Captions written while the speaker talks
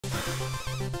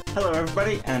Hello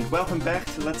everybody, and welcome back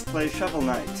to Let's Play Shovel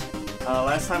Knight.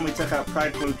 Last time we took out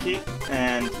Prideful Keep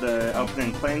and the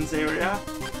opening plains area,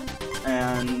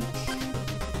 and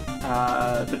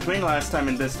between last time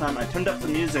and this time I turned up the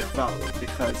music volume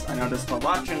because I noticed while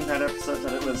watching that episode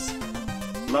that it was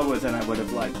lower than I would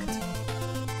have liked.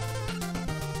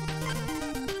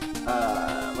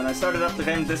 When I started up the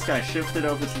game, this guy shifted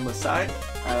over to the side,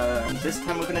 and this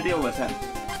time we're gonna deal with him.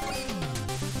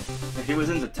 He was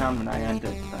in the town when I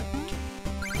ended, but...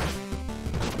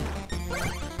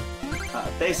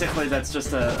 basically that's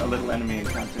just a little enemy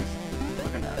encounter.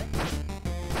 We're gonna...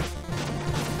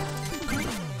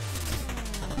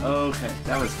 Okay,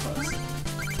 that was close.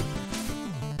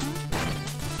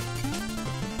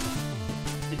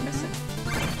 Keep missing.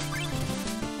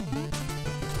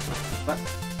 What?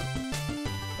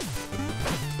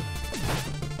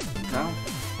 No?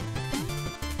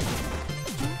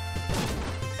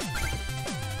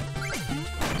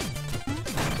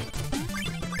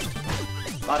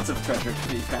 Lots of treasure to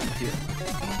be found here.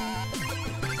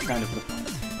 It's kind of the point.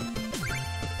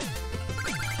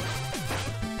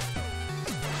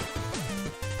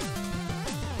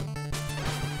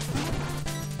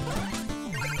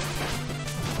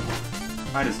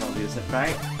 Might as well use it,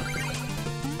 right?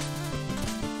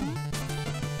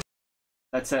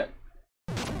 That's it.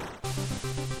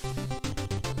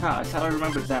 Ah, I thought I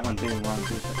remembered that one being long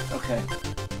too. Okay.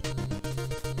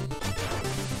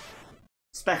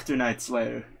 Spectre Knight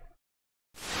Slayer.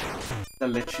 The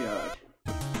Lich Yard.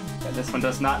 Yeah, this one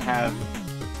does not have...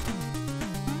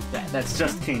 Yeah, that's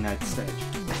just King Knight stage.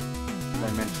 As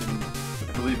I mentioned...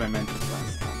 I believe I mentioned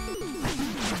last time.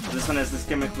 This one has this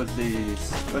gimmick with the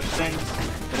push things.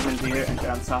 Put them in here and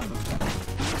bounce off of them.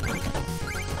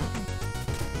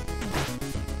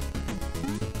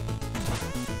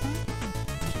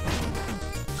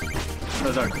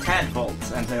 Those are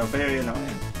tadpoles, and they are very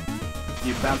annoying.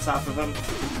 You bounce off of them,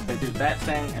 they do that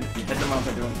thing, and if you hit them while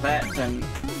they're doing that, then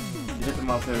you hit them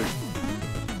while they're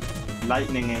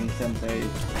lightninging, then they...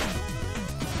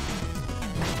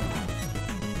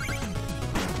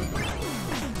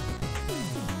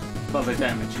 well, they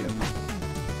damage you.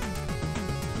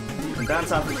 You can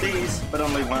bounce off of these, but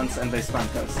only once, and they spawn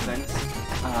ghost things.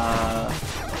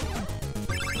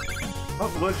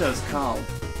 What were those called?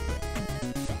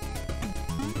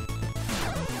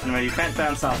 Anyway, you can't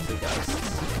bounce off the ghosts.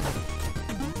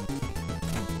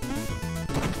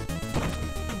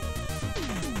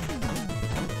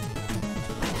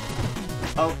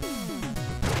 Oh.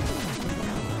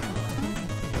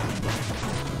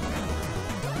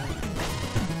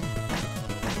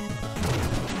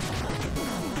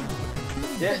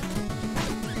 Yeah.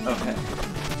 Okay.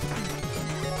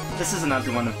 This is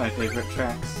another one of my favorite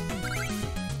tracks.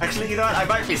 Actually, you know what? I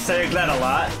might be saying that a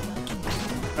lot.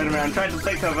 Wait a minute, I'm trying to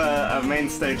think of a main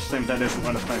stage theme that isn't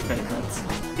one of my favorites.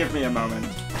 Give me a moment.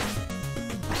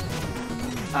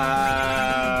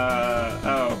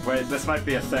 Oh, wait, this might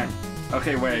be a thing.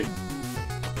 Okay, wait.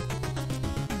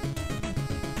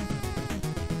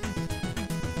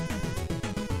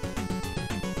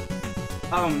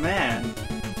 Oh, man.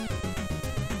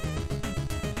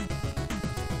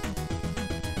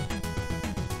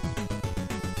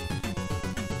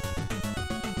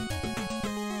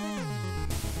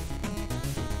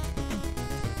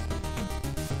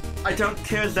 I don't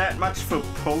care that much for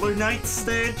Polar Knight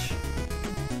stage.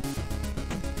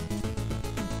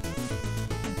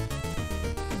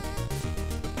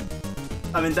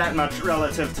 I mean, that much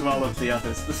relative to all of the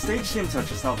others. The stage themes are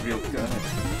just all real good.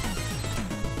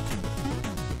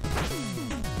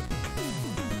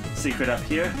 Secret up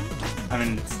here. I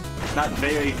mean, it's not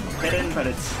very hidden, but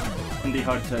it's indeed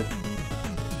hard to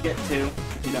get to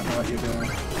if you don't know what you're doing.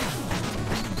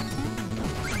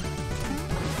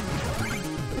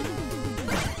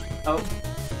 Oh.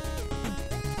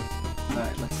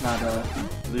 Alright, let's not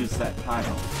lose that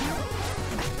pile.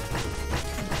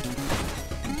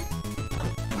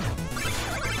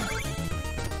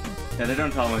 Yeah, they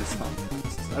don't always spawn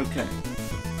ghosts. Okay.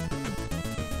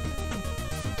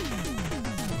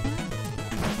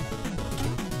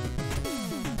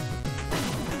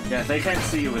 Yeah, they can't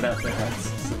see you without their heads,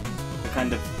 so they're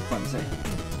kind of clumsy.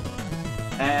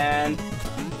 And...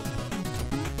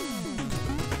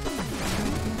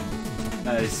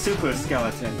 a super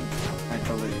skeleton, I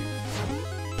believe.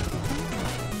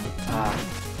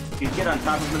 You can get on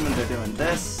top of them when they're doing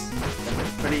this, and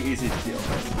they're pretty easy to deal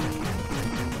with.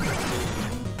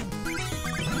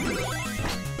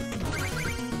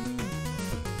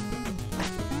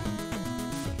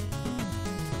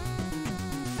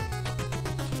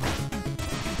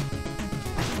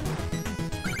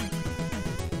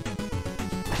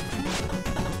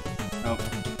 Oh.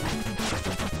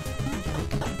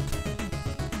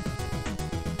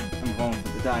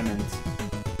 diamonds.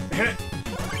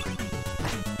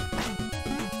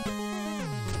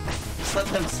 Just let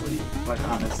them sleep, like,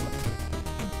 honestly.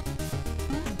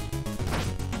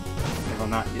 Okay, well,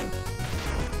 not you.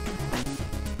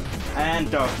 And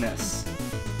darkness.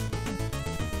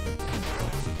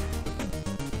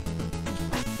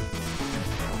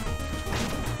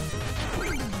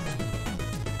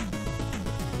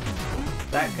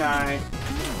 That guy.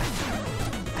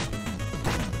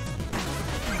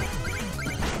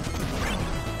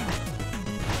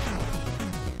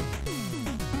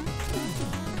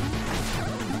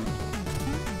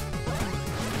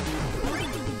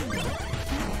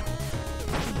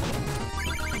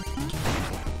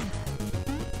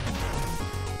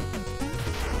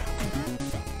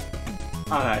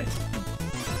 Alright.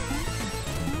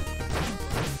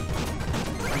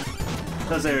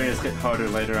 Those areas get harder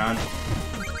later on.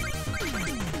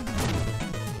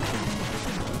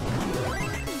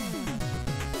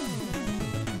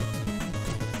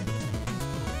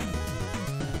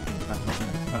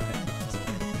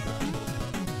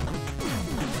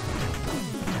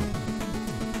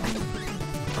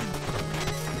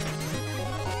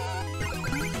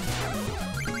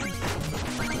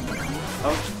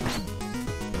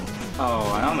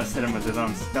 Oh, I almost hit him with his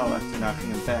own spell after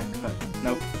knocking him back, but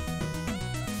nope.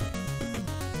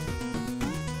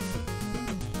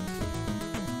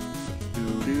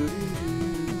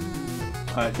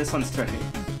 Alright, this one's tricky.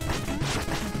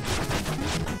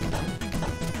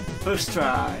 First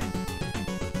try!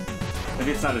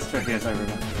 Maybe it's not as tricky as I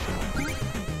remember.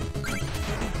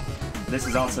 This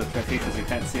is also tricky because you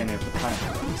can't see any of the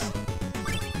platforms.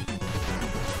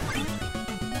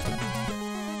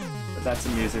 That's a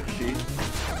music sheet.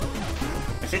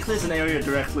 I think there's an area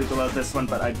directly below this one,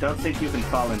 but I don't think you can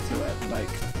fall into it. Like,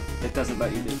 it doesn't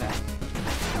let you do that.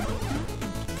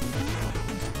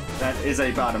 That is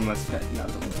a bottomless pit, in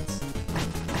other words.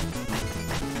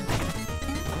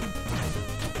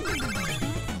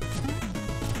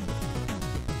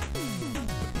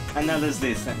 And now there's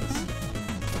these things.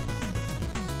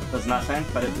 Does nothing,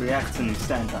 but it reacts when you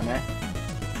stand on it.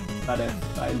 But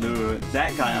if I lure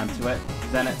that guy onto it,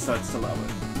 then it starts to lower.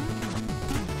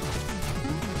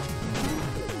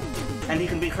 And he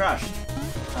can be crushed.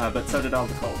 But so did all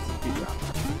the cold he dropped.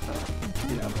 So,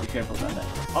 you know, be careful about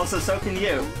that. Also, so can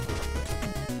you.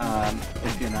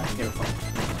 If you're not careful.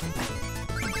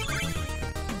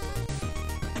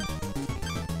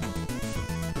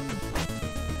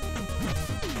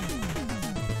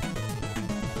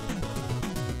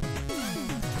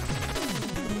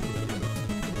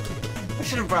 I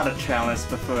should have brought a chalice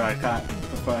before I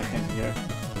came here.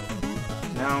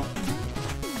 No.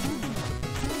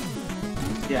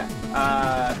 Yeah.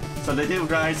 So they do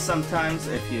rise sometimes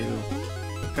if you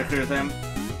trigger them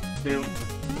to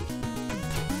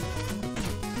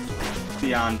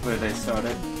beyond where they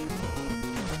started.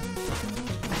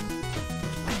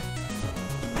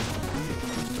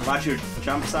 Watch your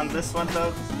jumps on this one though,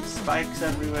 because there's spikes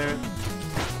everywhere.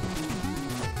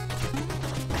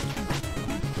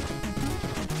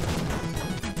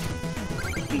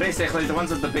 Basically, the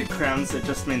ones with the big crowns, it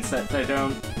just means that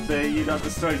you don't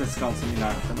destroy the skulls when you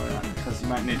knock them around, because you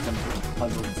might need them for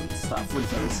puzzles and stuff with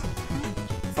those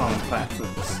fallen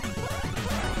platforms.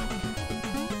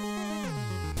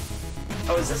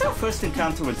 Oh, is this our first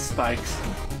encounter with spikes?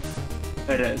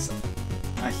 It is,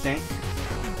 I think.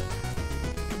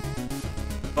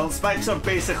 Well, spikes are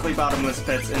basically bottomless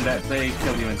pits in that they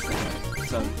kill you instantly.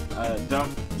 So,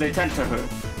 they tend to hurt.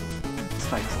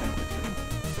 Spikes tend to hurt.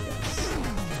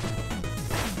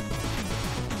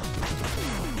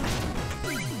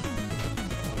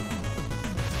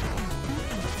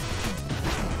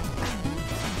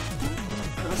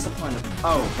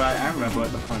 Oh, right, I remember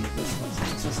what the point of this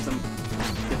was. It's just to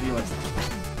give you a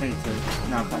thing to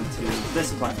knock onto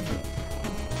this platform.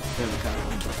 There we go.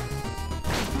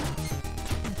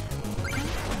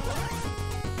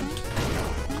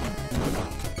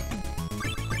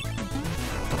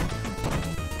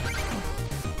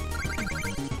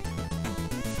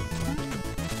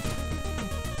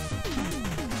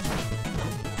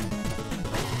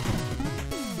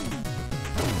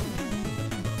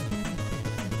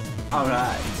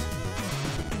 Alright.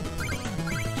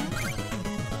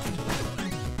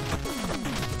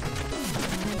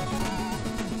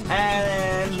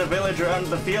 And the villager on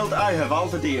the field, I have all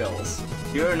the deals.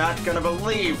 You're not gonna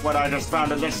believe what I just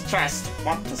found in this chest.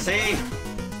 Want to see?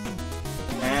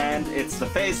 And it's the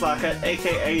Phase Locket,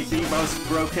 aka the most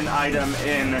broken item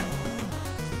in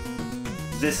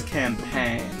this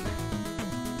campaign.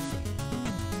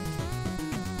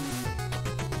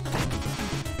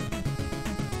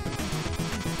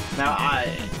 Now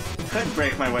could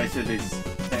break my way through these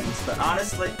things, but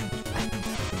honestly...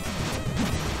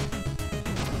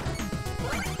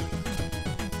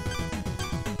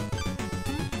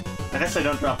 I guess I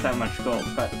don't drop that much gold,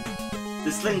 but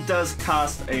this thing does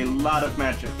cost a lot of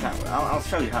magic power. I'll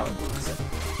show you how it works.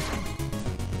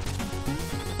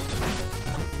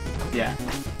 Yeah.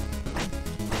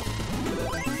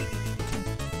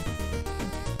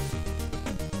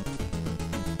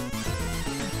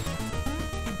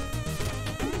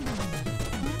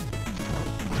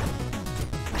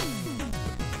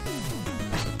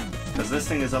 Because this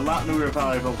thing is a lot more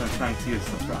valuable than trying to use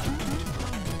the front.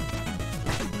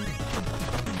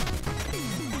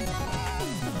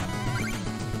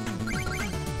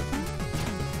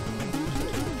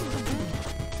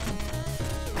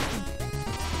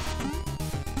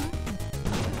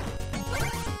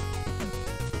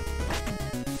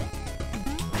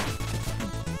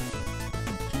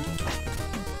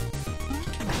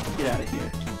 Get out of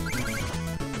here.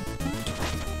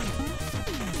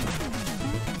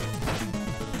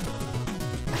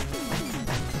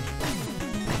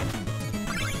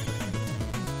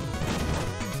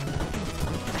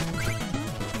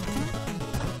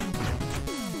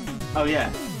 Oh yeah.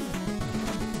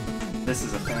 This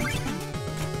is a thing.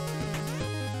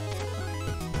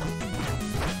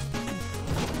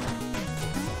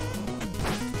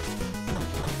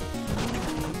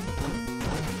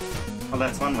 Well,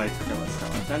 that's one way to kill a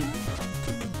skeleton.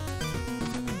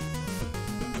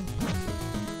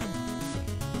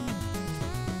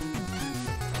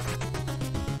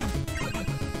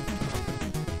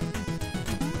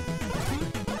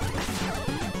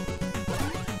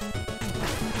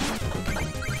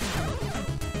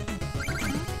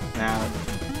 Now,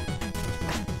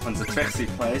 one's a tricksy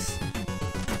place.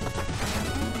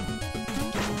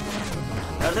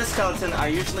 Now this skeleton I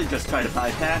usually just try to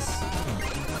bypass.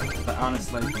 But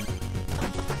honestly...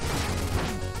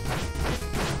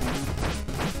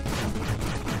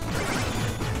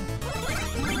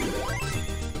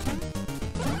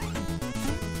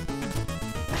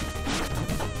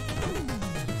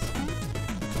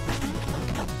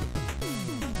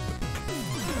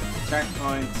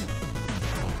 Checkpoint.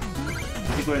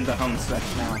 I think we're in the home stretch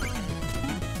now.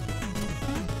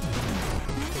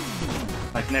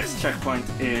 Like, next checkpoint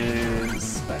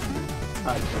is...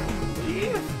 I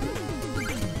believe...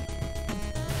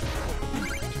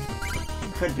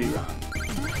 Could be wrong.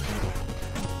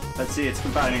 Let's see, it's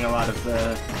combining a lot of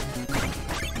the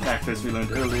factors we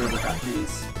learned earlier. We got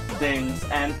these things,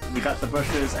 and we got the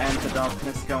bushes and the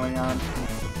darkness going on.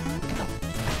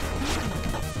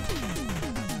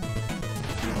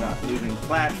 We've got moving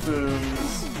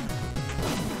platforms.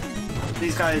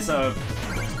 These guys are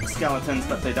skeletons,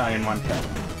 but they die in one hit,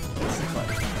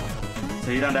 basically.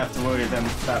 So you don't have to worry about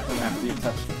them after you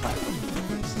touch the platform.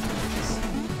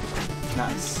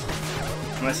 Nice.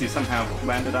 Unless you somehow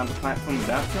landed on the platform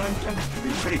without killing them, it'd be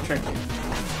pretty tricky.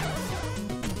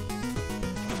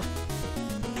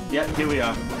 Yep, here we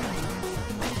are.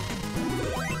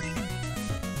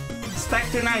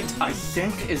 Spectre Knight, I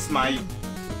think, is my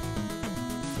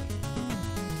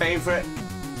favorite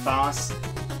boss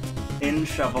in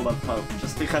Shovel of Hope,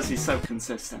 just because he's so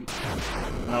consistent.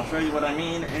 And I'll show you what I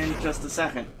mean in just a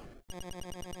second.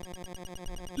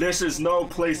 This is no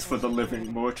place for the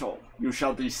living mortal. You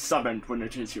shall be summoned when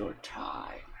it is your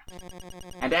time.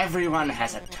 And everyone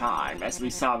has a time, as we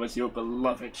saw with your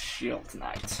beloved Shield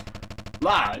Knight.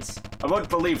 Lies! I won't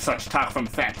believe such talk from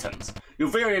phantoms. Your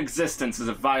very existence is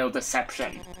a vile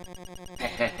deception.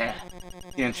 Hehehe.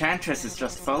 The Enchantress is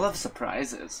just full of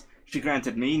surprises. She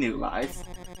granted me new life,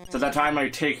 so that I may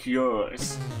take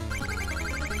yours.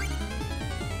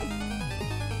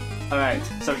 Alright,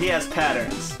 so he has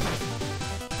patterns.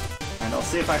 And I'll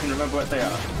see if I can remember what they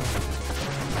are.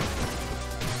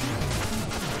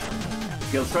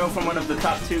 He'll throw from one of the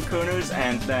top two corners,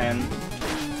 and then,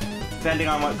 depending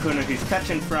on what corner he's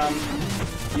catching from,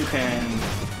 you can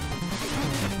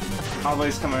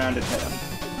always come around and hit him.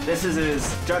 This is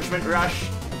his Judgment Rush,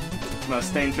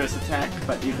 most dangerous attack,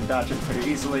 but you can dodge it pretty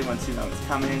easily once you know it's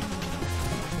coming.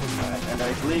 Alright, and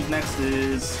I believe next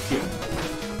is Q.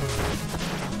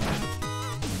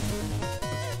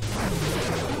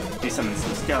 He summons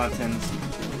some skeletons.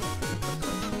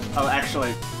 Oh,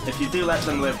 actually, if you do let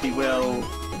them live, he will...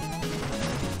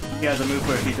 He has a move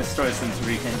where he destroys them to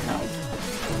regain health.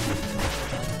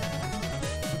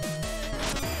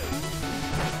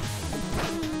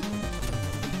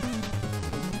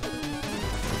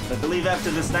 I believe after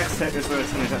this next hit is where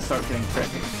it's going to start getting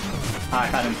tricky. I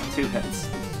had him for 2 hits.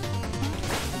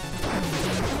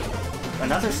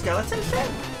 Another skeleton hit?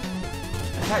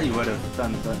 I thought you would have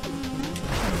done the...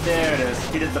 There it is.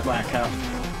 He did the blackout.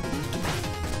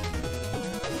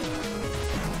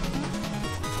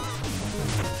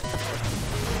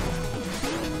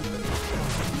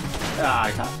 Ah,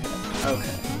 I got it.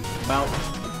 Okay. Well.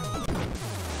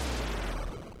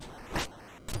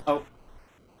 Oh.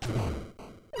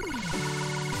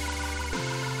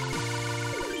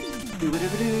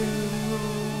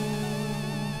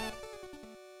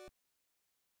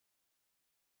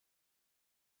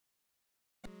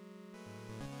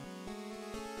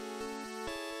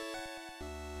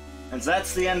 And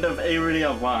that's the end of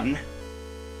Area 1.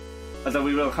 Although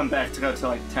we will come back to go to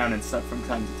like town and stuff from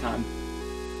time to time.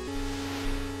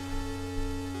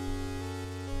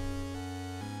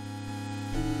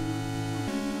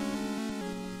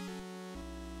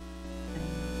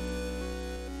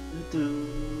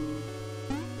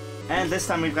 And this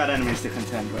time we've got enemies to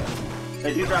contend with.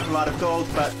 They do drop a lot of gold,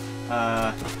 but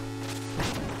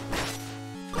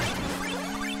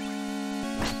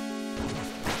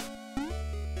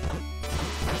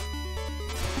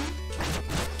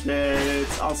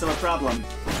it's also a problem.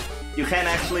 You can't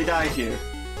actually die here.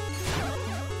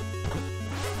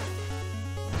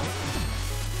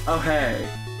 Oh hey.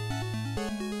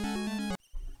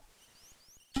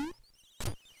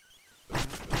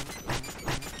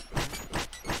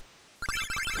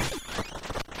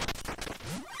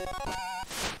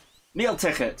 Meal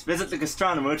ticket. Visit the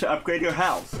gastronomer to upgrade your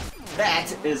health.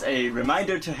 That is a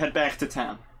reminder to head back to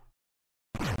town.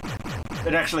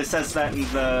 It actually says that in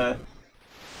the...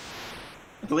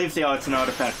 I believe the Arts and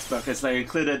Artifacts book, as they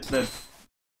included the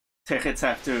tickets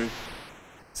after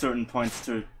certain points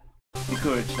to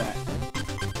encourage that.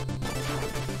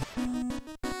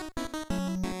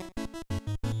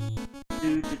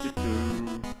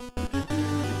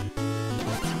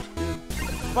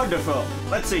 Wonderful!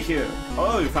 Let's see here.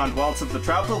 Oh, you found Waltz of the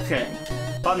Tropical King.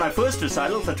 On my first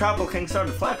recital, the Tropical King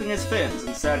started flapping his fins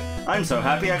and said, "I'm so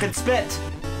happy I could spit."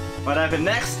 What happened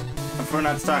next? I prefer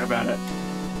not to talk about it.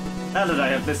 Now that I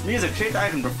have this music sheet, I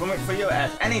can perform it for you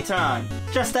at any time.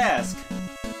 Just ask.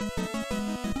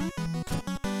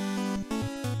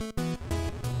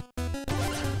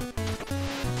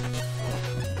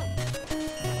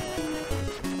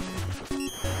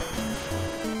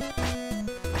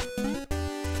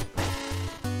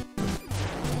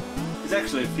 There's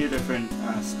actually a few different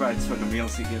sprites for the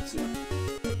meals he gives you.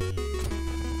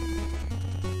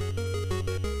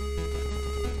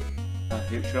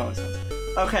 Here, show us.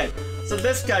 Okay, so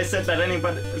this guy said that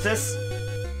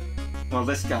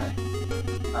this guy.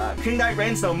 King Knight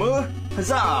reigns no more?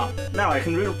 Huzzah! Now I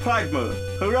can rule Pride Moor.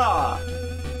 Hurrah!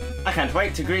 I can't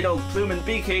wait to greet old Plume and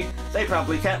Beaky. They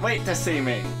probably can't wait to see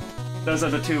me. Those are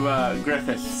the two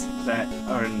Griffiths that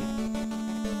are in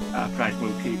Pride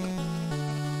Moor Keep.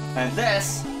 And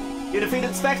this, you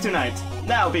defeated Spectre Knight.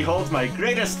 Now behold my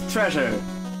greatest treasure.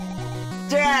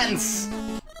 Dance!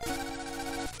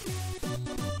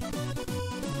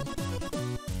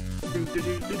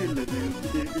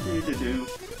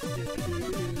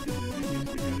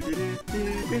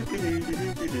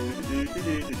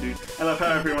 I love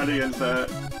how everybody is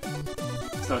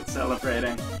starts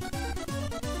celebrating.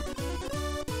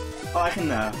 Oh, I can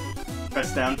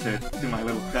press down to do my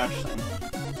little crouch thing.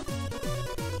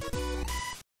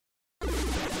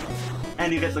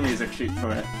 And you get the music sheet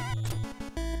for it.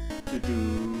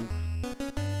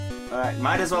 Alright,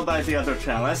 might as well buy the other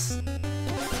chalice.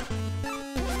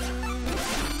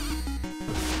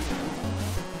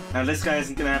 Now this guy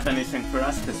isn't gonna have anything for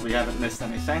us because we haven't missed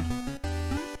anything.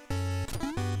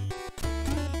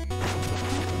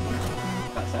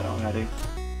 Got that already.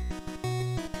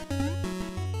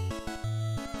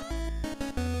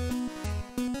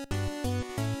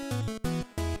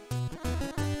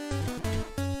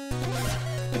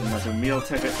 Get another meal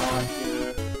ticket on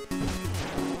here.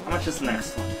 How much is the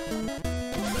next one?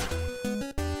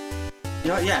 You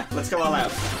know what? Yeah, let's go all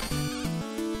out.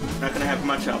 Not gonna have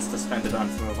much else to spend it on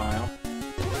for a while.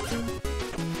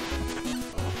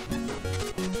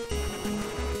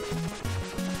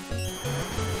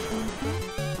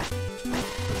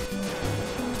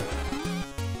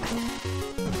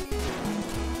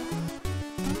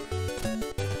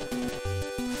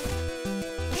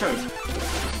 Sure.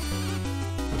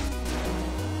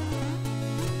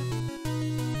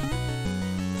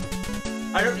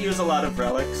 I don't use a lot of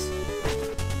relics.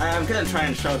 I'm gonna try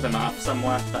and show them off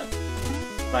somewhat, but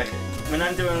like, when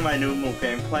I'm doing my normal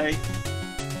gameplay,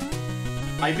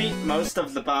 I beat most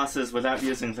of the bosses without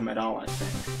using them at all, I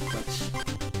think, which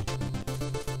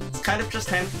it's kind of just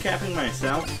handicapping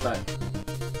myself, but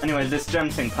anyway, this gem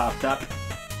thing popped up,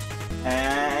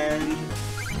 and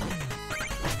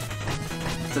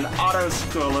it's an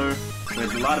auto-scroller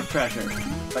There's a lot of treasure,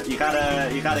 but you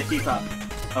gotta keep up.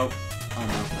 Oh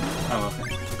no. Oh,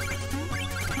 okay.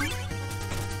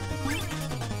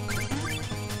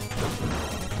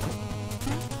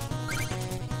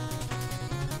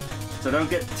 So don't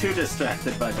get too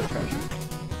distracted by the treasure.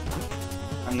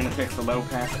 I'm gonna take the low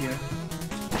path here.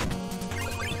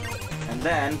 And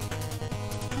then...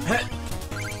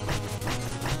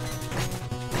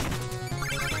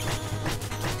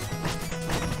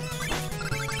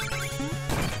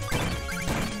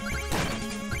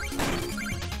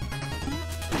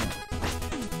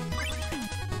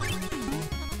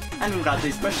 and we've got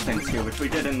these bush things here, which we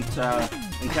didn't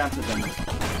encounter them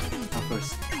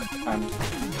first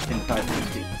in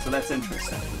 550, so that's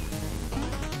interesting.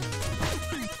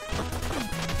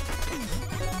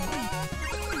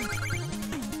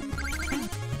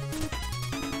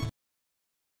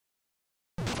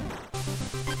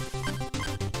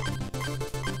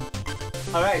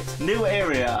 Alright, new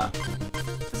area.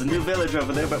 There's a new village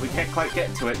over there, but we can't quite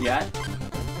get to it yet.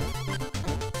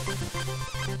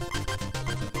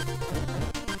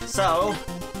 So,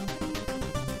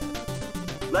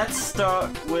 let's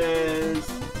start with...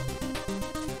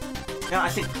 Yeah, I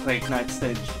think Plague Knight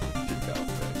stage should go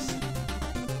first.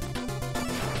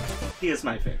 He is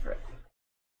my favorite.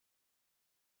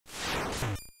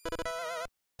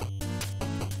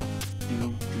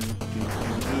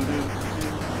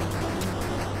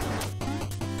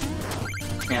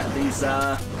 Yeah, these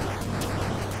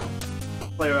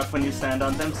flare up when you stand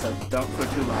on them, so don't for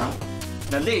too long.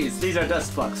 Now these are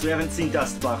dust blocks. We haven't seen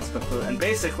dust blocks before, and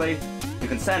basically, you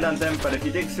can stand on them, but if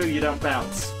you dig through, you don't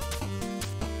bounce.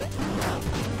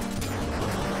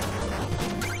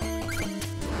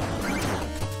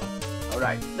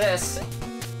 Alright, this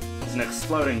is an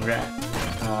exploding rat.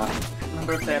 I can't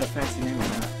remember if they had a fancy name or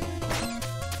not.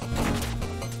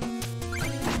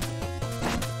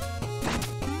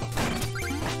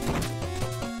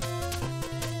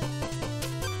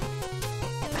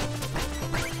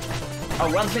 Oh,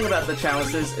 one thing about the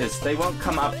chalices is they won't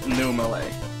come up normally.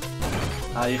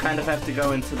 You kind of have to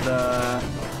go into the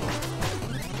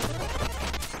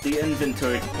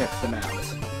inventory to pick them out.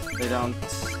 They don't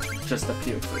just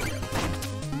appear for you.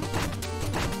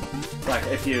 Like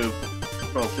if you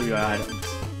roll through your items.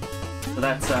 So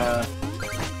that's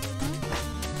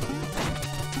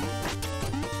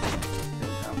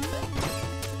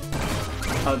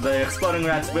Oh, the exploding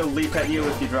rats will leap at you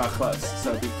if you draw close,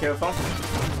 so be careful.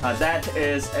 That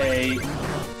is a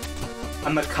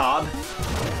macabre.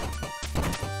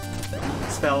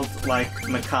 Spelled like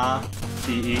macaw,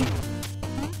 D-E.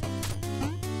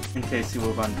 In case you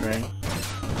were wondering.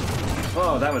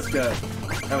 Oh, that was good.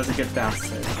 That was a good bounce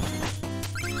there.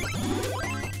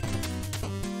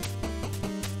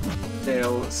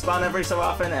 They'll spawn every so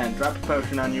often and drop a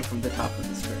potion on you from the top of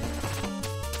the screen.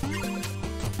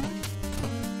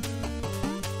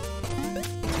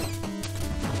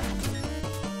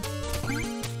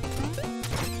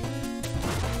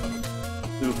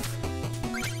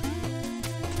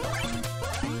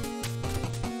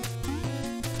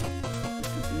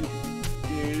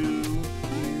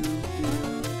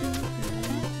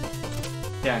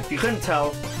 Yeah, if you couldn't tell,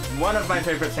 one of my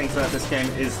favorite things about this game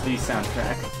is the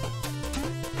soundtrack.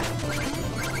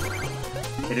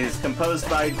 It is composed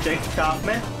by Jake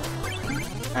Kaufman,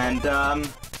 and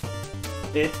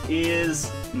it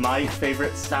is my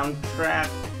favorite soundtrack.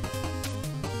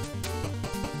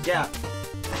 Yeah,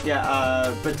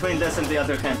 between this and the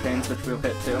other campaigns, which we'll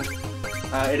hit to,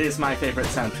 it is my favorite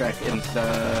soundtrack in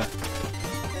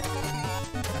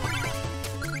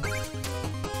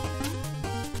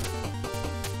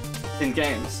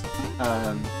games.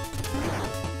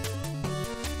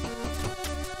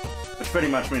 Which pretty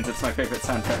much means it's my favorite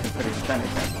soundtrack in pretty much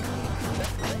anything.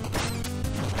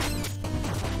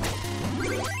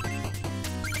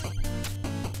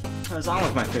 There's all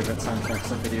of my favorite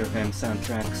soundtracks of video game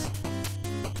soundtracks.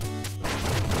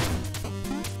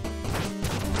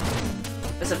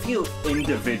 There's a few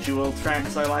individual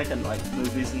tracks I like in like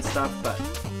movies and stuff, but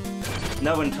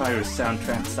no entire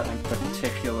soundtracks that I'm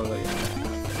particularly a fan of.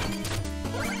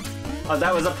 Oh,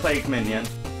 that was a plague minion.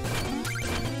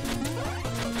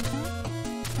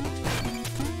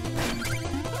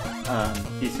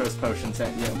 He throws potions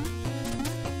at you.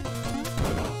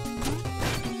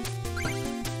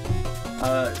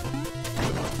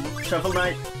 Shovel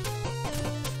Knight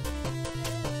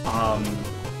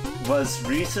was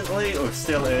recently, or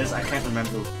still is, I can't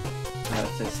remember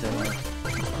if they still are,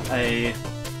 a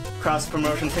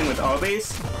cross-promotion thing with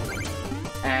Arby's,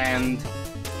 and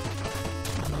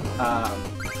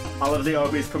all of the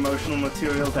Arby's promotional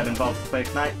material that involved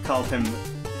Plague Knight called him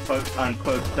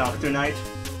quote-unquote Dr. Knight,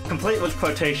 complete with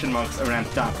quotation marks around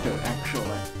doctor,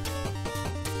 actually.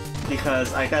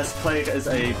 Because I guess Plague is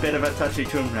a bit of a touchy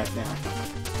tomb right now.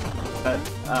 But,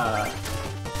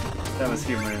 that was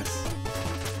humorous.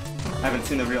 I haven't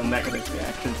seen a real negative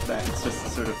reaction to that, it's just a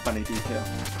sort of funny detail.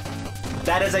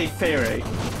 That is a fairy.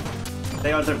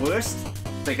 They are the worst.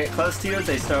 They get close to you,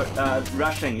 they start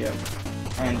rushing you.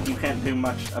 And you can't do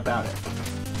much about it.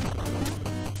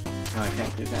 No, I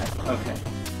can't do that. Okay.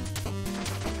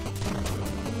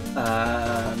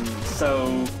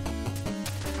 So...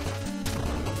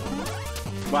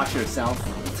 watch yourself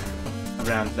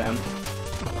around them.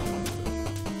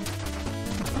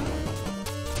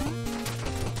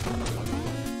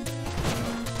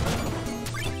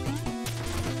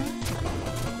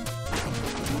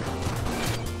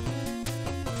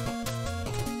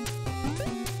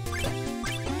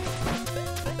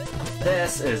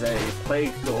 This is a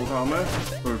Plague gold armor,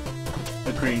 or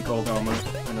a green gold armor,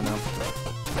 I don't know.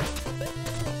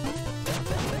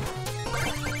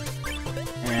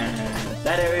 And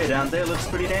that area down there looks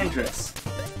pretty dangerous.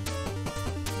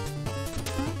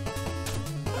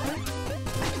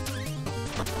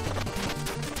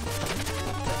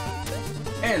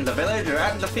 In the village or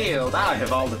out in the field, I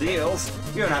have all the deals.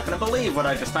 You're not gonna believe what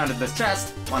I just found in this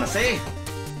chest. Wanna see?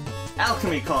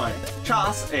 Alchemy coin.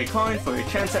 Toss a coin for a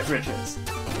chance at riches.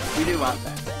 We do want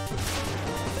that.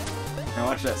 Now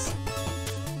watch this.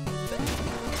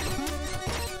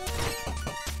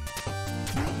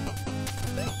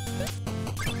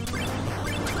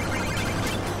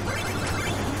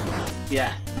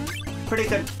 Yeah. Pretty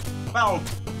good. Well,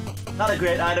 not a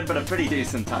great item, but a pretty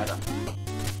decent item.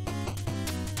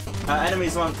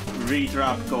 Enemies won't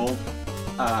re-drop gold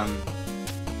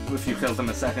if you kill them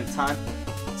a second time,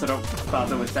 so don't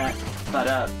bother with that.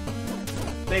 But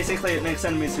basically it makes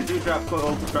enemies who do drop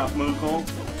gold drop more gold,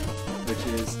 which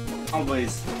is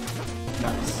always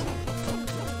nice.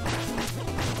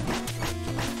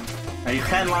 Now you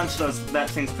can launch that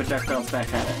thing's projectiles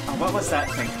back at it. Oh, what was that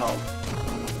thing called?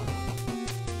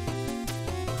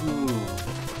 Ooh.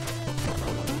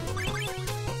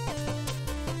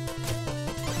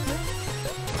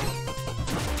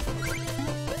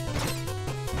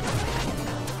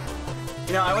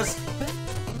 You know, I was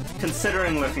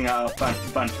considering looking up a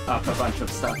bunch of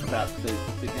stuff about the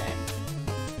game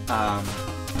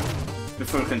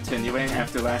before continuing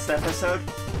after last episode,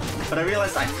 but I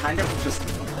realized I kind of just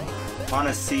want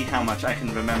to see how much I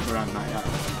can remember on my own.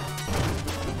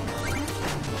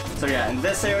 So yeah, in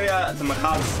this area, the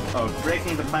macaques are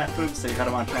breaking the plant poop, so you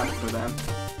gotta watch out for them.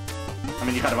 I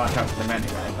mean, you gotta watch out for them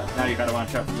anyway, but now you gotta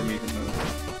watch out for them even more.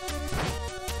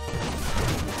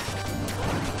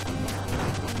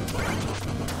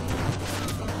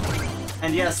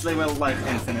 And yes, they will, like,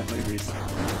 infinitely reset.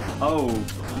 Oh,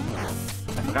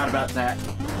 I forgot about that.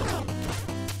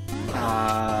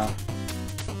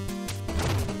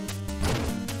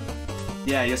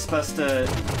 Yeah, you're supposed to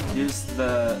use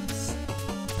the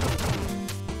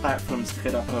platforms to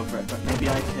get up over it, but maybe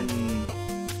I can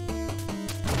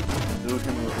move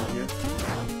him over here.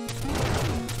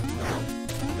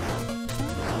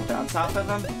 Bounce off of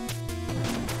him?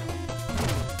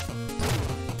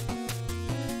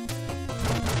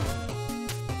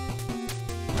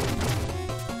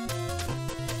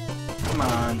 Come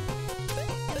on.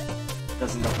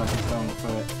 Doesn't look like he's going for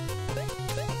it.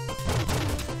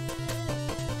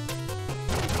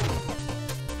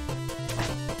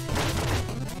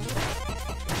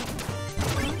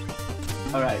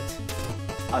 Alright.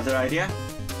 Other idea?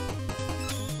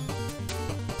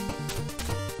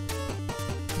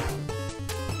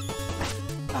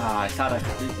 Ah, I thought I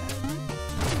could do that.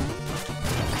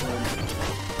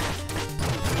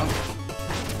 Oh.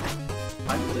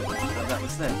 I did that. That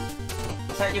was there.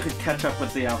 I thought you could catch up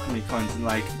with the alchemy coins and,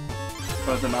 like,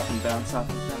 throw them up and bounce off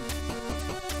of them.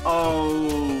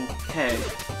 Okay.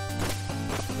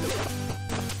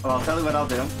 Well, I'll tell you what I'll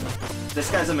do. This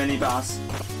guy's a mini-boss,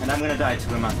 and I'm gonna die to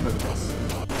him on purpose.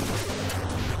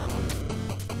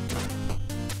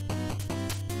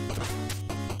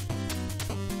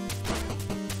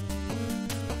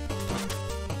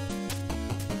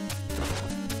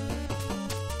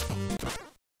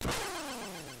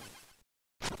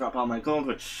 Drop all my gold,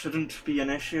 which shouldn't be an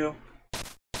issue.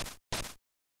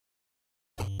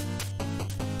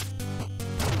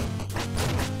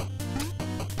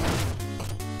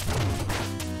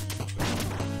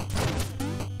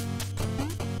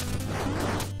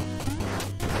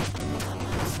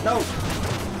 No!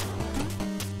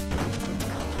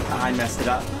 I messed it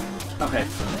up. Okay.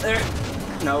 There.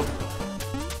 No.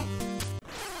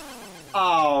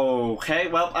 Okay,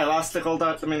 well, I lost the gold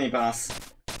at the mini-boss.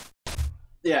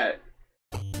 Yeah.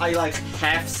 I like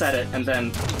half said it and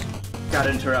then got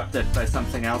interrupted by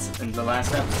something else in the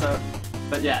last episode.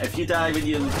 But yeah, if you die when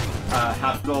you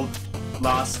have gold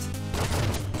lost,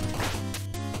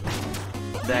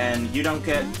 then you don't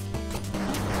get...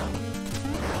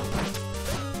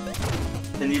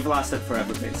 Then you've lost it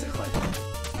forever, basically.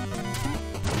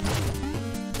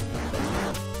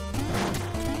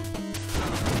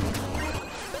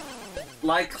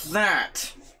 Like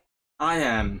that! I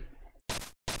am...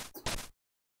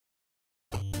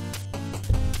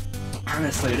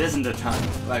 Honestly, it isn't a ton.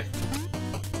 Like,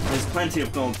 there's plenty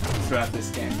of gold throughout this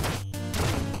game.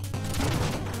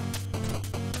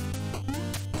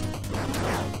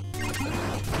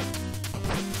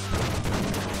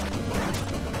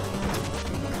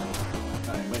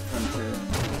 Alright, wait for him to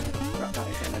drop by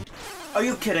again. Are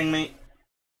you kidding me?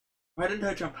 Why didn't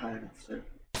I jump high enough, sir?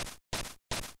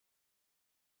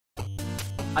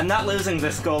 I'm not losing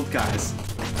this gold, guys.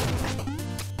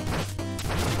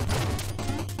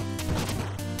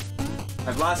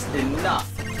 I've lost enough.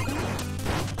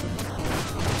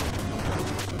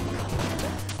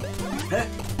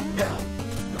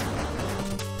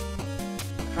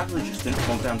 Probably just didn't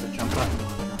hold down the jump button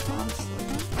long enough, honestly.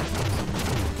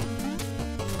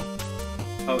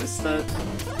 Oh, it's the...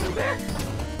 back?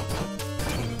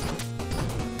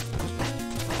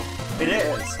 It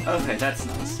is! Okay, that's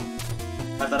nice.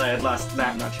 I thought I had lost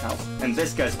that much health. And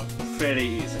this guy's pretty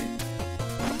easy.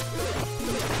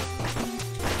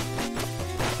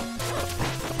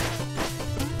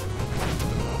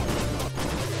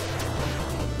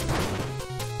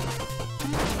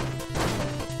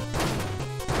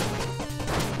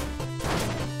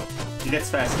 It gets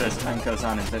faster as time goes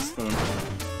on in this spoon.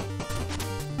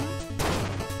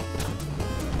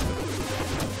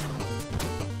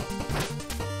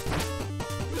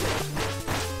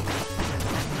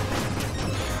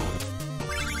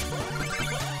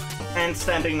 And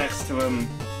standing next to him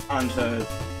on the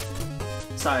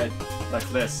side like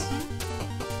this.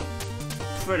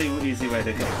 Pretty easy way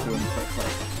to get to him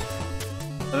quickly.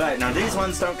 Alright, now these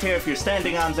ones don't care if you're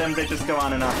standing on them, they just go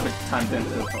on and off with timed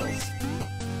intervals.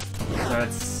 So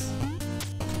it's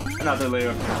another layer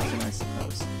of protection, I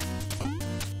suppose.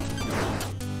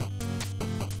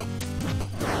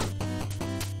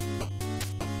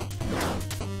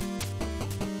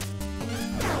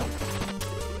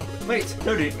 Wait,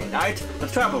 don't eat me, knight. The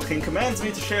Travel King commands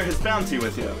me to share his bounty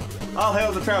with you. All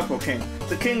hail the Travel King,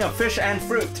 the king of fish and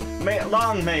fruit.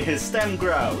 Long may his stem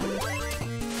grow.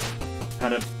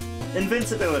 Had an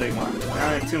invincibility one.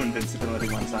 I have 2 invincibility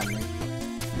ones on me.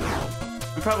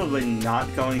 I'm probably not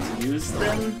going to use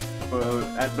them for,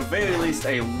 at the very least,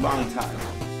 a long time.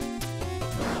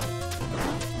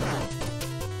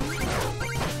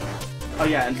 Oh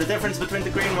yeah, and the difference between the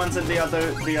green ones and the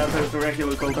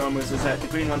regular Goldomers is that the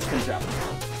green ones can jump.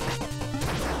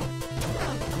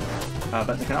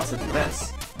 But they can also do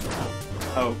this.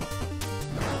 Oh.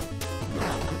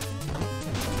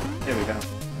 Here we go.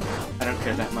 I don't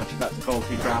care that much about the gold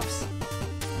he drops.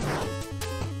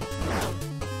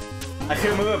 I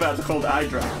care more about the gold I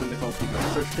drop than the gold he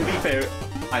drops. So to be fair,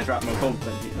 I drop more gold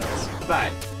than he does.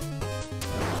 But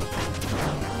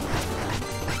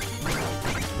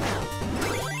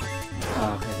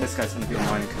oh, okay, this guy's gonna be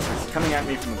annoying because he's coming at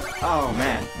me from... Oh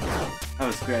man, that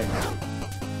was great.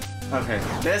 Okay,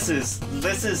 this is...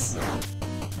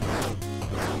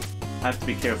 I have to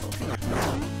be careful here.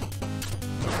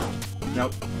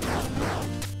 Nope.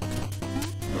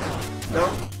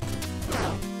 Nope.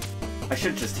 I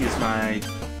should just use my...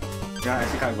 Yeah, I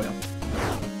think I will.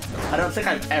 I don't think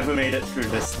I've ever made it through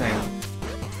this thing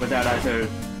without either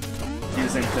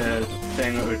using the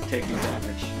thing or taking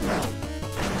damage.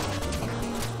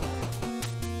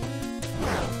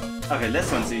 Okay,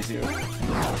 this one's easier.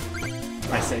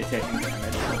 I say taking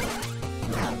damage.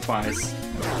 Twice.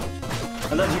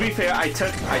 Although to be fair, I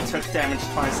took damage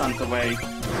twice on the way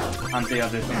on the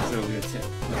other things earlier too.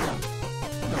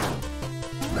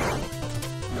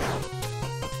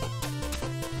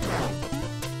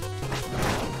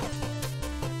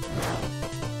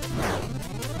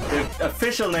 The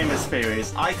official name is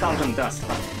fairies. I call them dust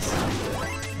bunnies.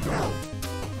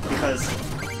 Because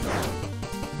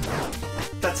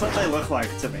that's what they look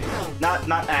like to me. Not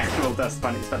actual dust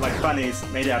bunnies, but like bunnies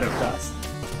made out of dust.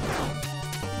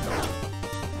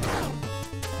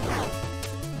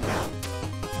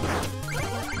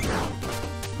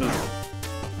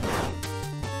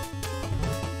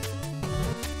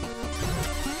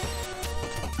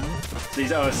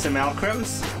 These are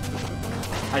simulacrums.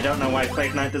 I don't know why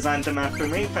Plague Knight designed them after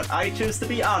me, but I choose to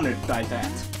be honored by that.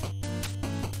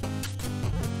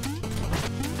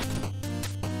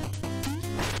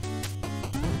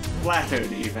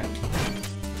 flattered, even.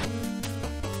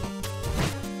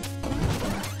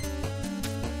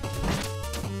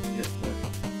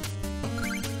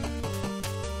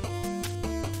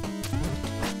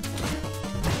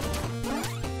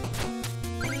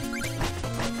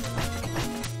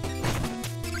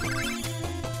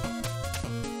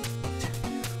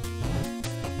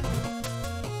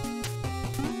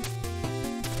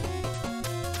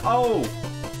 Oh!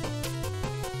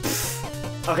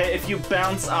 Okay, if you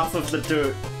bounce off of the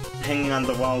dirt hanging on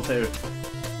the wall there,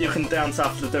 you can bounce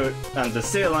off the dirt on the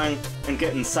ceiling and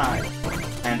get inside.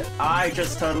 And I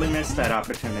just totally missed that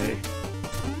opportunity.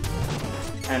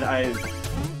 And I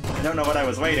don't know what I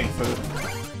was waiting for.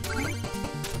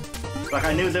 Like,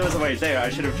 I knew there was a way there, I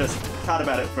should have just thought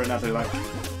about it for another, like,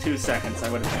 2 seconds, I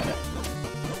would have had it.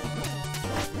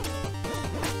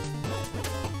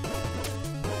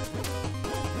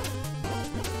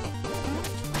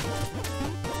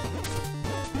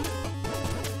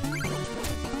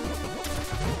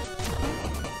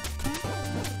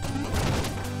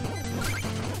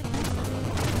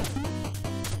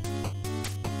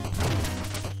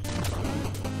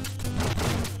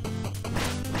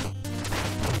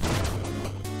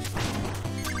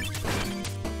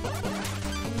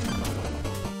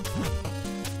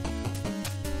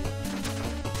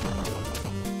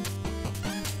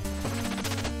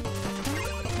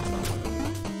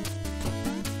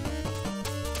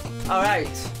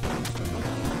 Alright.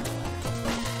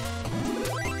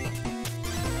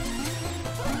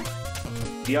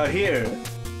 We are here.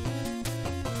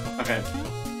 Okay.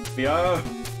 We are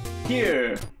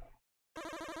here.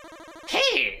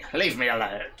 Hey, leave me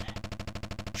alone.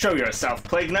 Show yourself,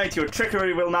 Plague Knight. Your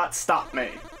trickery will not stop me.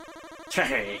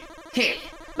 Trickery. Hey,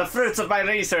 the fruits of my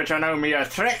research are no mere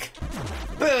trick.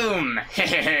 Boom!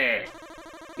 Hehehe.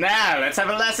 Now, let's have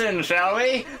a lesson, shall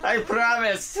we? I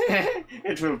promise.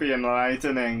 It will be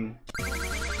enlightening.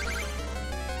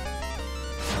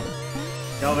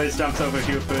 He always jumps over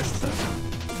here first, so.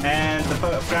 And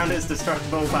the ground is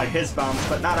destructible by his bombs,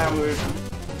 but not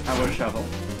our shovel.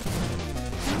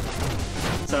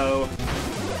 So...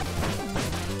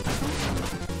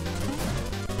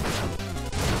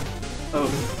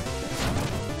 oh.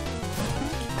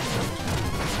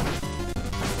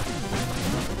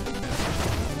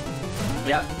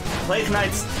 Yep. Plague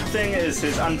Knight's thing is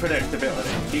his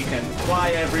unpredictability. He can fly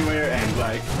everywhere and,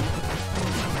 like...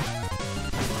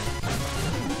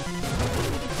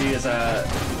 he is a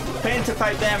pain to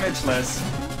fight damageless.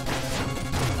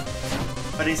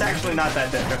 But he's actually not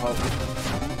that difficult.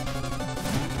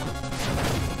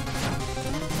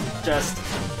 Just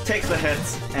take the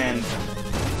hits and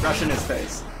rush in his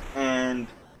face. And...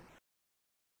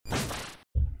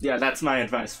 yeah, that's my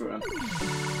advice for him.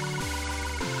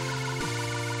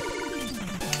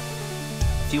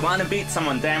 If you want to beat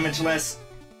someone damageless,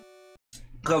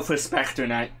 go for Spectre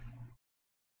Knight.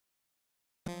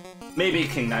 Maybe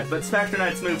King Knight, but Spectre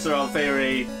Knight's moves are all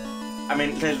very... I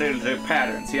mean, they're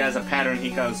patterns. He has a pattern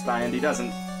he goes by, and he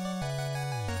doesn't...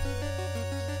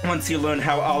 once you learn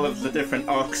how all of the different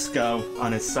arcs go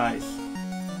on his scythe.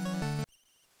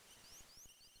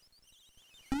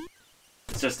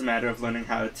 It's just a matter of learning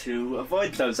how to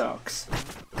avoid those arcs.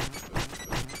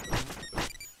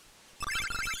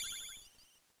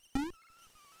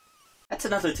 That's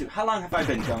another 2. How long have I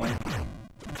been going?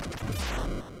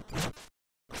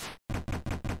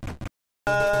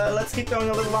 Let's keep going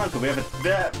a little longer. We have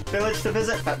a village to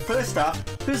visit, but first off,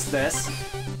 who's this?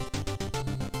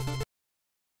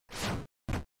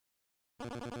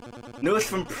 North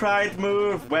from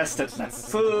Pridemoor, west at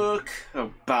Lafook.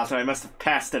 Oh, bother, I must have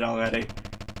passed it already.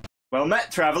 Well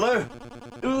met, traveler.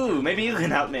 Ooh, maybe you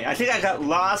can help me. I think I got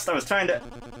lost. I was trying to...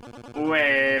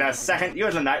 wait a second,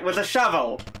 you're the knight with a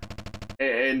shovel.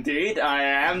 Indeed, I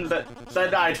am the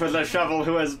knight with a shovel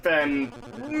who has been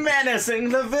menacing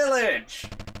the village.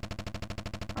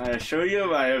 I assure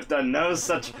you, I have done no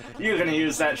such... You're gonna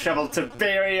use that shovel to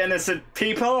bury innocent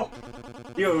people?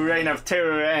 Your reign of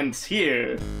terror ends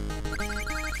here.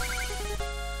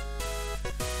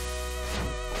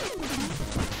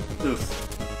 Oof.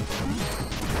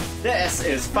 This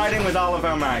is Fighting with All of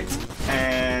Our Might,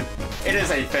 and it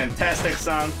is a fantastic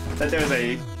song that there's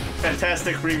a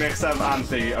fantastic remix of on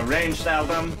the Arranged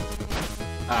album.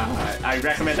 I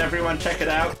recommend everyone check it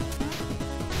out.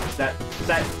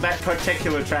 That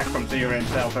particular track from the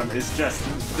Arranged album is just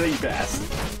the best.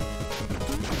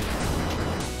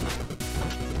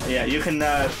 Yeah, you can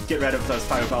get rid of those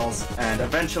fireballs, and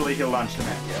eventually he'll launch them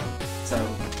at you. So,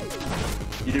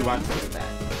 you do want to do that.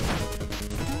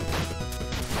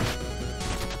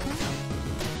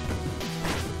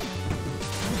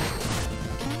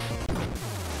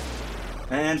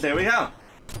 And there we go.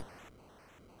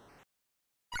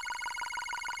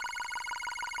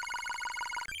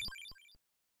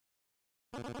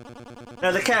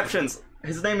 Now the captions.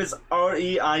 His name is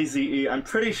R-E-I-Z-E. I'm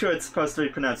pretty sure it's supposed to be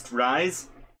pronounced Rise.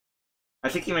 I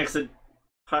think he makes a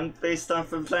pun based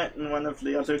off of that in one of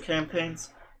the other campaigns.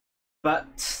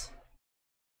 But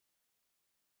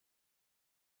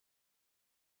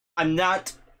I'm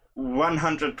not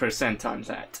 100% on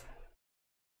that.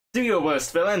 Do your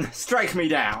worst, villain. Strike me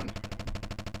down.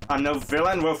 I'm no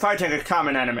villain. We're fighting a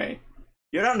common enemy.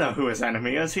 You don't know who his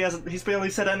enemy is. He's barely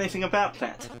said anything about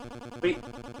that.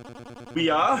 We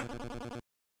are?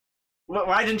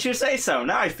 Why didn't you say so?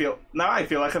 Now I feel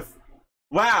like a...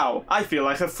 Wow, I feel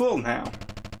like a fool now.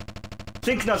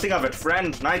 Think nothing of it,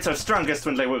 friend. Knights are strongest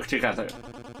when they work together.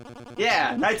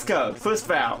 Yeah, Knight's Code. First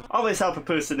vow. Always help a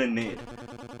person in need.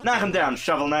 Knock him down,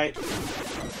 Shovel Knight.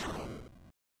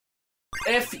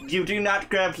 If you do not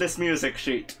grab this music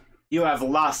sheet, you have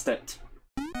lost it.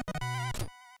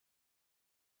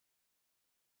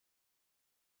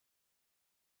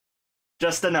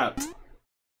 Just a note.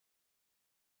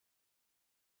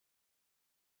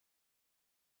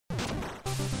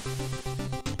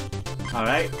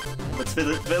 Alright, let's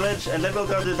visit the village, and then we'll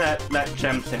go to that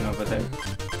gem thing over there.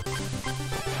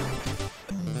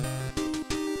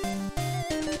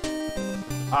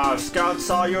 Our scouts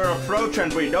saw your approach,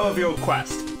 and we know of your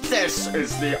quest. This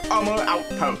is the Armor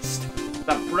Outpost.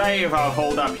 The brave are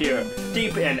holed up here,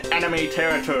 deep in enemy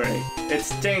territory.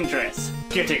 It's dangerous.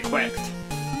 Get equipped.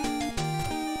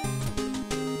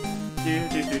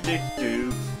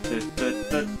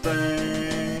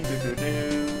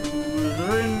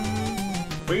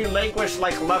 We languish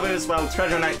like lovers while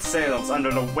Treasure Knight sails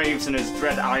under the waves in his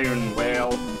dread iron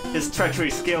whale. His treachery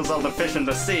scales all the fish in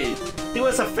the sea. Do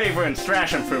us a favor and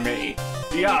thrash him for me.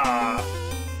 Yeah.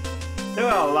 There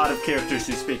are a lot of characters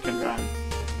who speak in rhyme.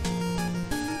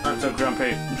 I'm so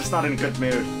grumpy. I'm just not in a good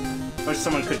mood. Wish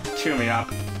someone could cheer me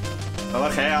up. Well,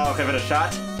 okay, I'll give it a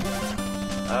shot.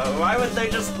 Why would they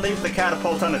just leave the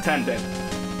catapult unattended?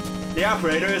 The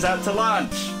operator is out to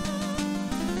launch.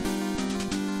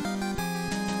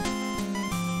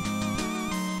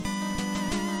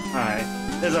 Alright,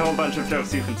 there's a whole bunch of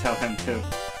jokes you can tell him too.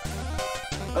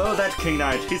 Oh, that King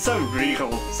Knight, he's so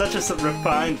regal, such a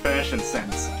refined fashion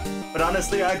sense. But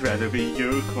honestly, I'd rather be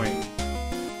your queen.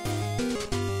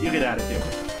 You get out of here.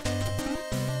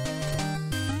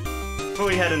 Before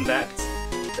we head in that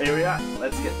area,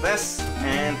 let's get this,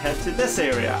 and head to this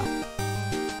area.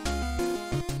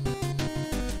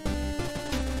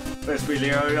 First we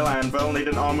the aerial anvil, need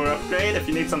an armor upgrade. If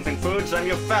you need something food, I'm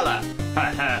your fella.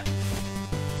 Haha.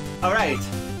 Alright.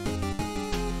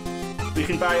 We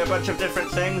can buy a bunch of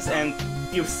different things, and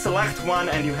you select one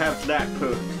and you have that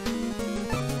perk.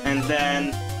 And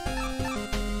then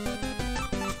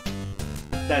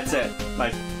that's it.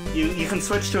 Like, you can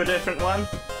switch to a different one,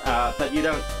 but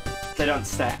they don't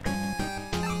stack.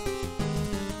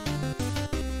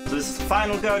 So this is the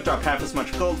final go, drop half as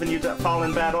much gold when you fall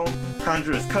in battle.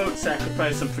 Conjurer's Coat,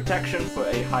 sacrifice some protection for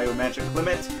a higher magic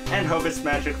limit, and harvest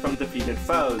magic from defeated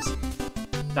foes.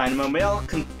 Dynamo Mill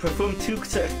can perform 2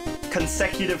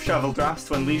 consecutive shovel drops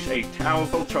to unleash a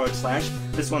powerful charge slash.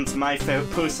 This one's my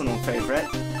personal favorite.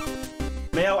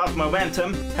 Mail of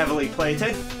Momentum, heavily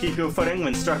plated. Keep your footing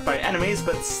when struck by enemies,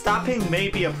 but stopping may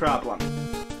be a problem.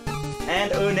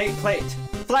 And Ornate Plate.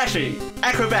 Flashy.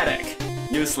 Acrobatic.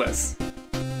 Useless.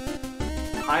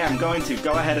 I am going to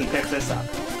go ahead and pick this up.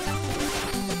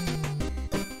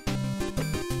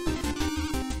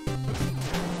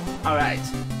 Alright.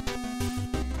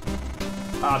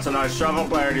 That's a nice shovel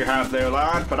blade you have there,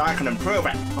 lad, but I can improve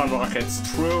it, unlock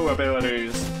its true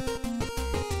abilities.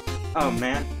 Oh,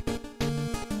 man.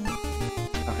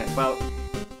 Okay, well,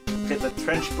 get the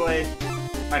trench blade.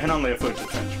 I can only afford the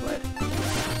trench blade.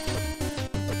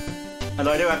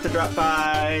 Although I do have to drop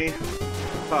by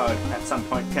Bud at some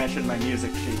point, cash in my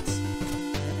music sheets.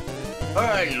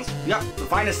 Horns! Yup, the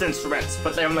finest instruments,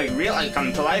 but they only really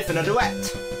come to life in a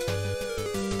duet.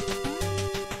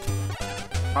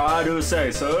 I do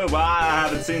say so. Why, I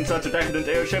haven't seen such a decadent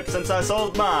airship since I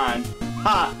sold mine.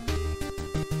 Ha!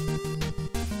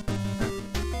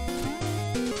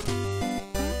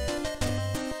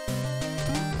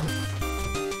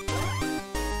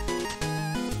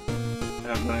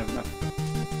 I don't have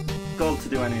enough gold to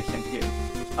do anything here.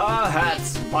 Ah,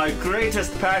 hats! My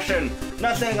greatest passion!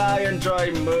 Nothing I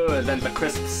enjoy more than the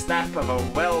crisp snap of a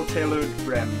well-tailored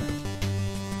brim.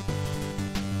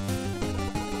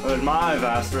 With my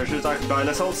vast riches, I could buy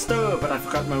this whole store, but I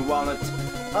forgot my wallet.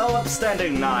 Oh,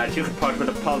 upstanding knight, you could part with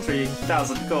a paltry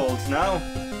 1,000 gold, no?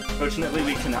 Fortunately,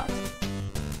 we cannot.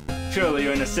 Surely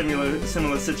you're in a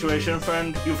similar situation,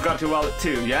 friend? You forgot your wallet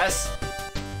too, yes?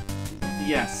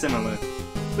 Yes, similar.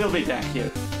 We'll be back here.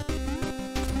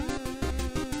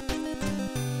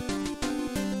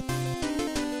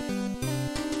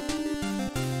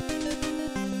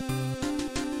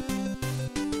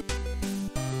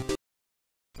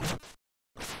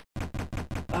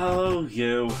 Oh,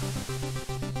 you.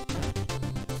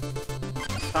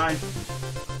 Fine.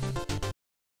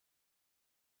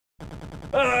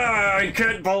 I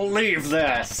can't believe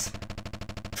this!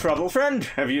 Trouble, friend?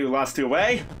 Have you lost your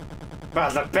way? Well,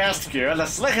 the best gear, the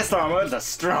slickest armor, the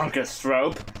strongest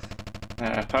rope.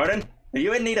 Pardon? Are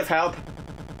you in need of help?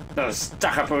 Those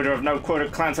stuck-up order of no-quarter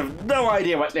clans have no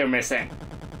idea what they're missing.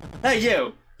 Hey,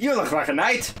 you! You look like a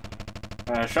knight!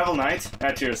 Shovel Knight,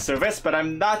 at your service, but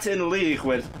I'm not in league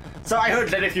with... So I heard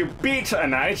that if you beat a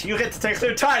knight, you get to take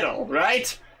their title,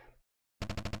 right?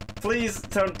 Please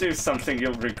don't do something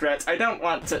you'll regret. I don't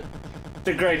want to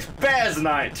degrade Bear's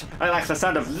Knight. I like the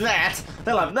sound of that.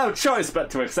 They'll have no choice but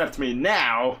to accept me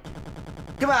now.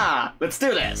 Come on, let's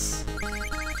do this.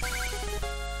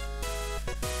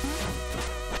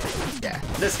 Yeah,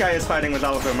 this guy is fighting with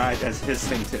Oliver Might as his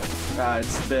thing too.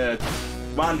 It's the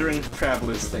Wandering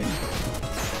Traveler's thing.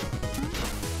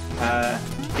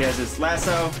 He has his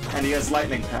lasso, and he has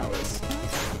lightning powers.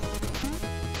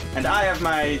 And I have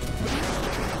my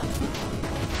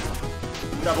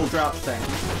double drop thing.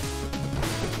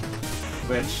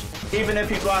 Which, even if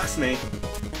he blocks me,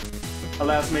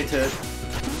 allows me to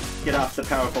get off the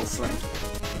powerful swing.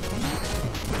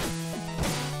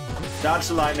 Dodge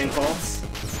the lightning bolts.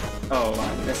 Oh,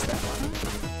 I missed that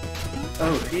one.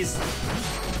 Oh, he's...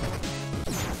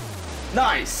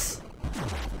 Nice!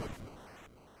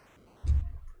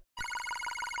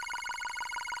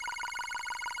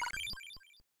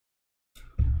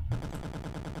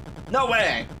 No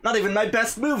way! Not even my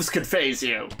best moves could faze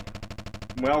you!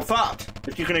 Well thought.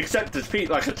 If you can accept defeat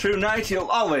like a true knight, you'll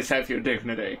always have your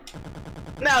dignity.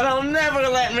 Now they'll never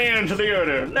let me into the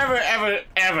order! Never, ever,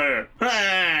 ever!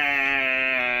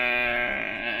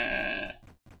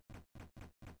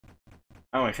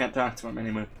 Oh, I can't talk to him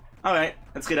anymore. Alright,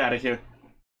 let's get out of here.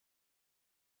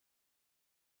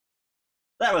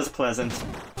 That was pleasant.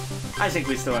 I think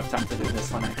we still have time to do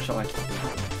this one, actually.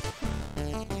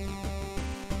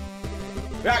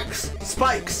 Yikes!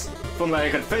 Spikes! If only I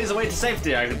could phase away to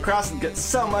safety, I could cross and get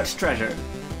so much treasure.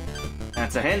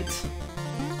 That's a hint.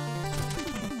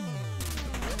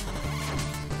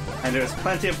 And there's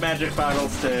plenty of magic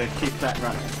bottles to keep that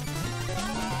running.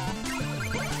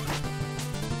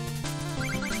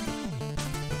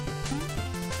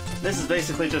 This is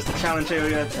basically just a challenge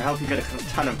area to help you get a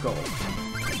ton of gold.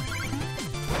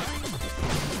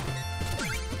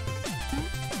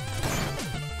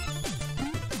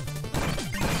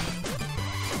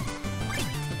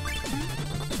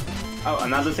 Oh,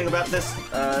 another thing about this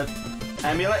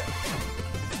amulet.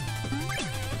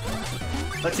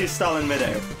 Lets you stall in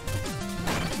midair.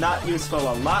 Not useful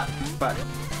a lot, but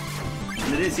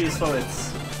when it is useful,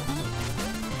 it's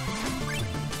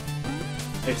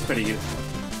pretty useful.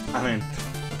 I mean,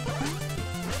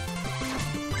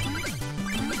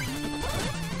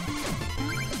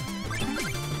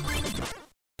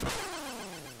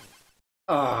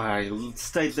 oh, I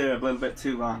stayed there a little bit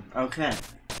too long. Okay.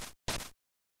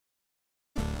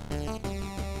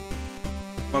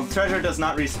 Well, the treasure does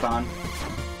not respawn.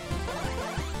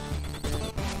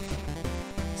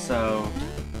 So,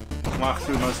 walk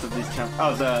through most of these challenges.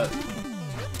 Oh, the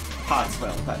pots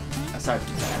will, but aside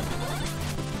from that.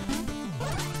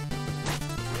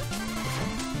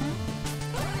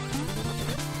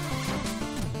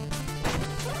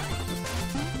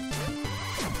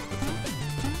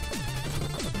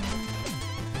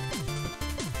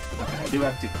 Okay, I do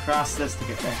have to cross this to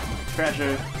get back to my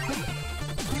treasure.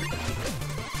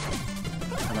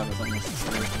 Oh, that was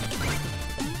unnecessary.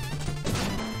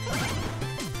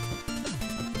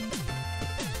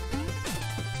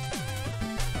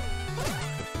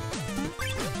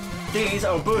 These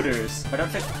are booters. I don't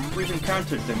think we've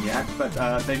encountered them yet, but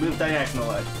they move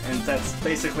diagonally, and that's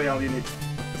basically all you need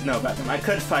to know about them. I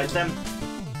could fight them.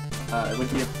 It would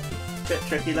be a bit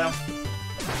tricky though.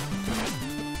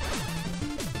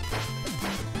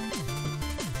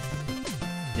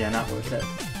 Yeah, not worth it.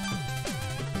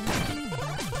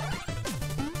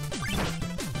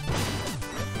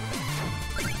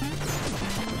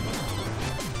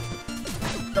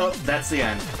 Oh, that's the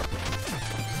end.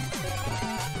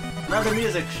 Another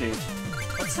music sheet.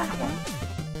 What's that one?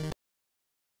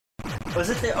 Was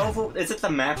it the oval? Is it the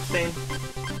map thing?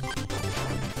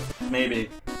 Maybe.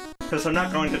 Because I'm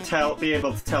not going to be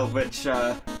able to tell which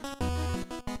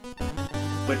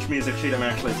which music sheet I'm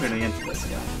actually turning into this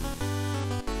guy.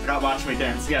 Forgot Watch Me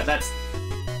Dance. Yeah, that's...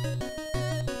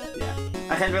 Yeah.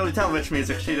 I can't really tell which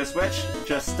music sheet is which,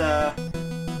 just,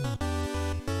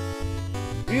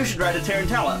 You should write a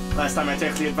Tarantella. Last time I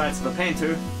took the advice of a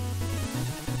painter.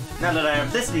 Now that I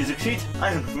have this music sheet,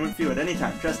 I can review it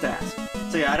anytime, just ask.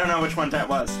 So yeah, I don't know which one that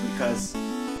was, because...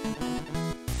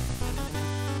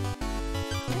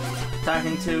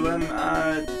 Talking to him,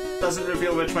 doesn't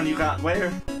reveal which one you got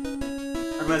where.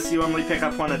 Unless you only pick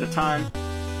up one at a time.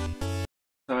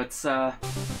 So it's, kind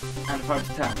of hard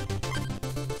to tell.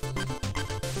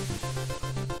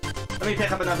 Let me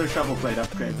pick up another shovel blade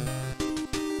upgrade.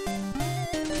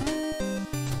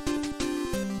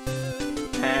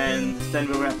 And then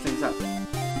we'll wrap things up.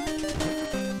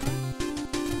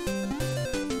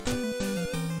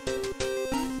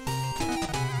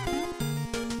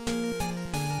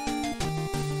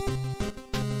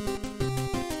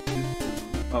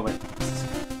 Oh wait.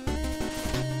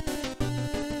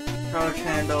 Crouch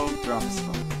handle, drop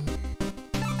spot.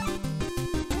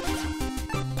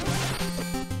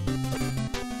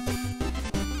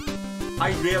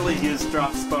 I rarely use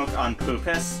drop spoke on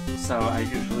Pupus, so I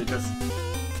usually just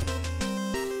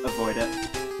avoid it.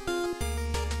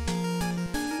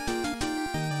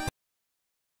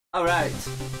 Alright.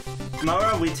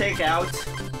 Tomorrow we take out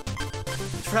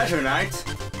Treasure Night,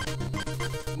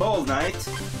 Mole Night,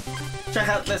 check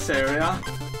out this area,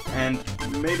 and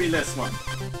maybe this one.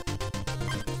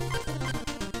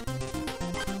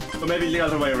 Or maybe the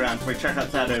other way around, we check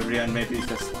out that area and maybe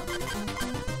this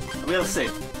one. We'll see.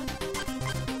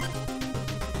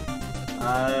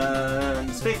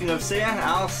 Speaking of seeing,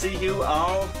 I'll see you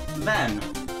all then.